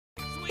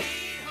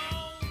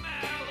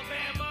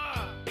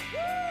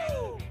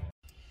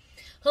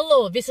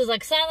Hello, this is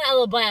Oksana,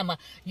 Alabama,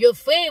 your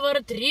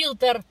favorite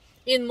realtor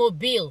in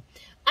Mobile.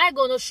 I'm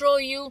gonna show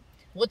you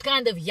what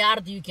kind of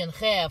yard you can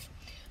have.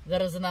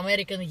 There is an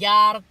American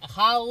yard, a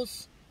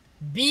house,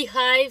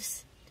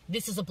 beehives.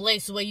 This is a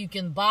place where you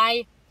can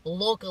buy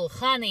local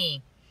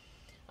honey.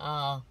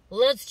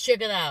 Let's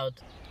check it out.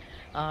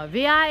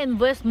 We are in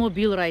West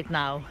Mobile right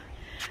now.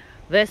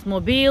 West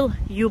Mobile,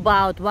 you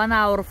about 1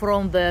 hour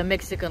from the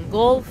Mexican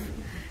Gulf,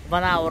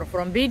 1 hour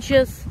from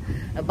beaches,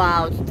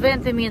 about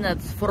 20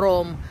 minutes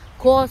from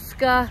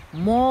Costco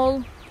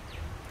mall.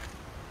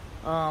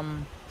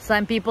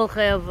 Some people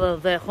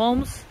have their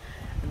homes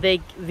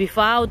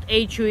without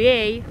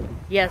HOA,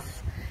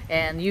 yes,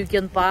 and you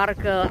can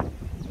park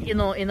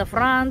in the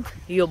front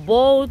your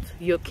boat,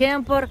 your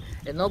camper,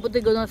 and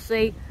nobody gonna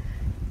say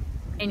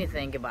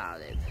anything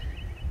about it.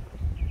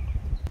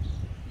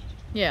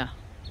 Yeah,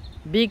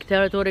 big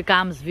territory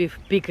comes with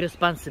big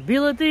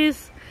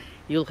responsibilities.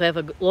 You'll have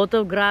a lot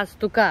of grass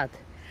to cut.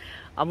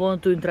 I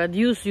want to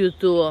introduce you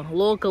to a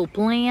local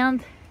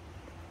plant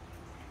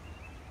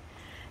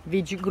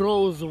which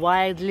grows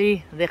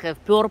widely. They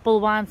have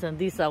purple ones and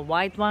these are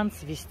white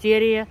ones,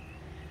 wisteria.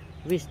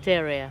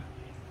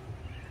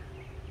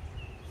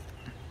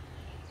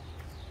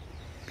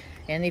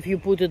 And if you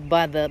put it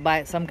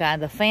by some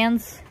kind of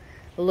fence,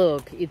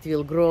 look, it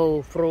will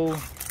grow through.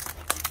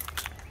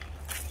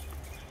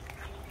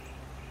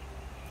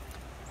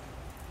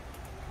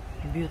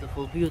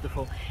 Beautiful,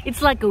 beautiful.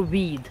 It's like a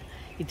weed.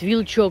 It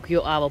will choke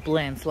your other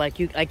plants. I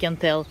can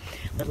tell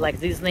that like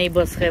these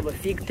neighbors have a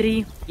fig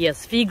tree.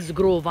 Yes, figs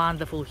grow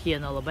wonderful here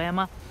in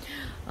Alabama.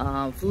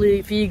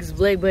 Figs,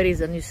 blackberries,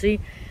 and you see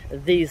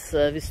this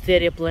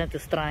wisteria plant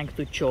is trying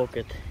to choke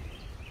it.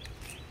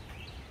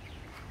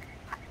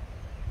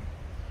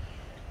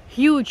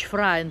 Huge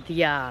front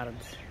yard.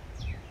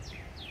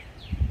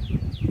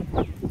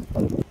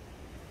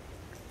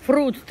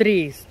 Fruit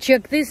trees.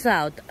 Check this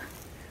out.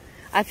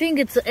 I think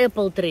it's an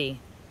apple tree.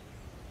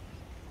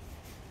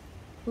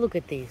 Look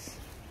at this.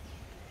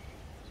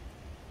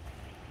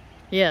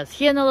 Yes,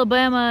 here in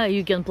Alabama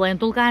you can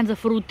plant all kinds of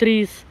fruit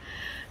trees,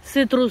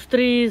 citrus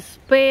trees,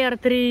 pear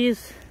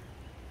trees.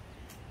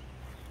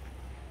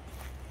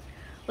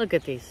 Look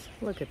at this,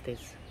 look at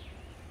this.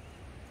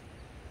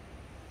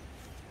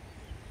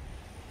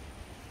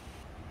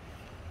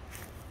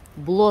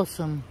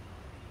 Blossoms,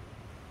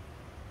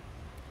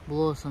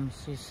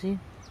 you see?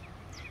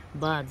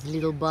 Buds,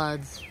 little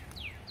buds.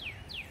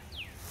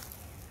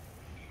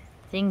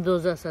 I think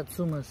those are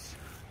satsumas.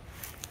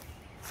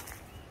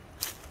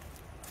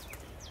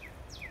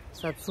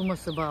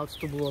 Satsumas about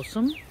to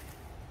blossom.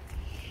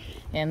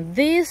 And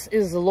this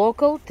is a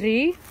local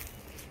tree.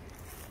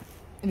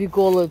 We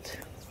call it,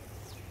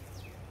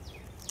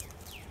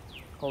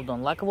 hold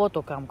on, lakvot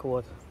or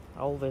kumquat.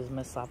 I always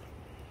mess up.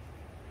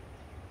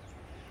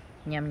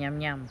 Nyam, nyam,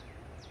 nyam.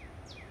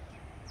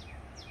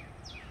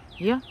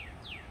 Yeah.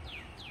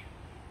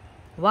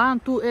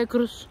 1-2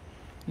 acres.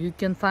 You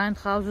can find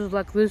houses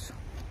like this.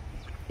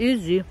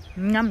 Easy.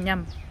 Nyam,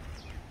 nyam.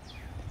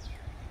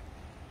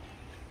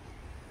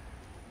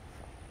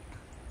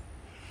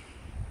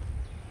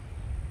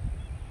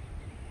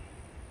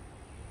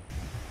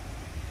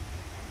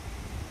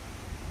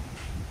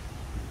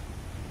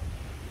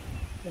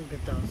 Look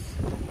at those.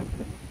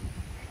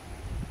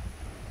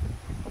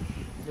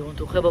 You want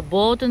to have a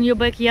boat in your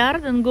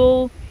backyard and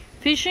go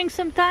fishing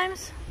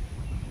sometimes?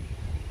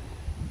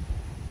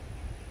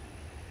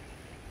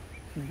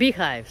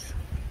 Beehives.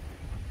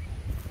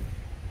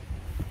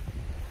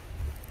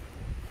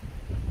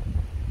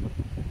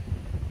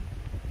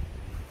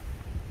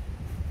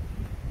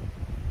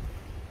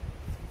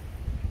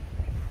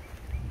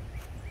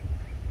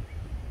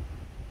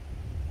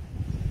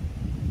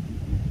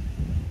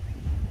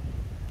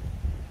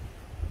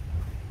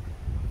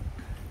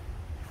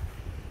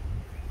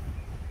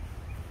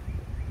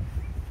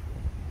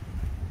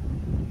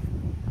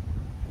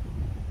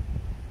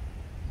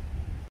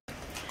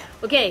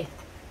 Okay.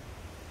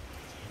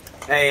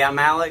 Hey, I'm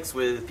Alex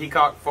with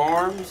Peacock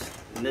Farms,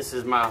 and this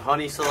is my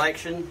honey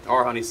selection,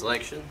 our honey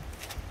selection.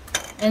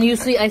 And you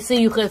see, I see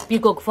you have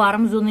Peacock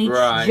Farms on each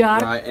jar.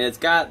 Right, and it's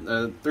got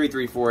a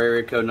 334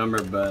 area code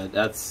number, but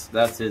that's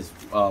his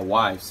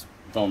wife's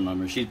phone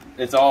number.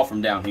 It's all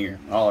from down here,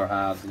 all our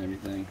hives and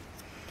everything.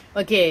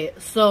 Okay,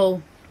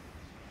 so.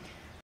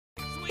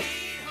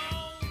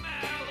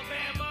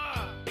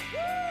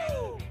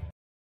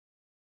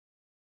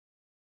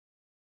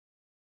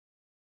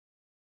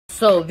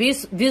 So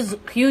this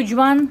huge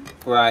one?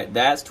 Right,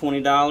 that's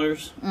 $20.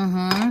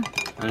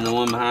 Mm-hmm. And the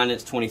one behind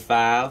it's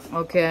 $25.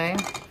 Okay.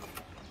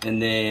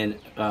 And then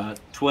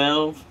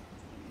 12.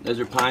 Those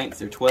are pints.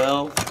 They're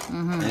 12.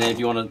 Mm-hmm. And then if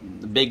you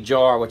want the big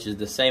jar, which is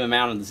the same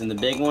amount that's in the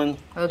big one,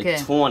 okay,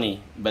 it's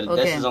 20. But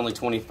this is only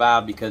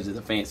 25 because of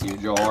the fancier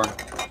jar.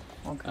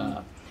 Okay.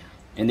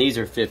 And these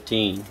are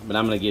 15. But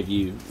I'm gonna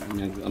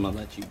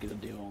let you get a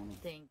deal on them.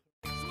 Thank you.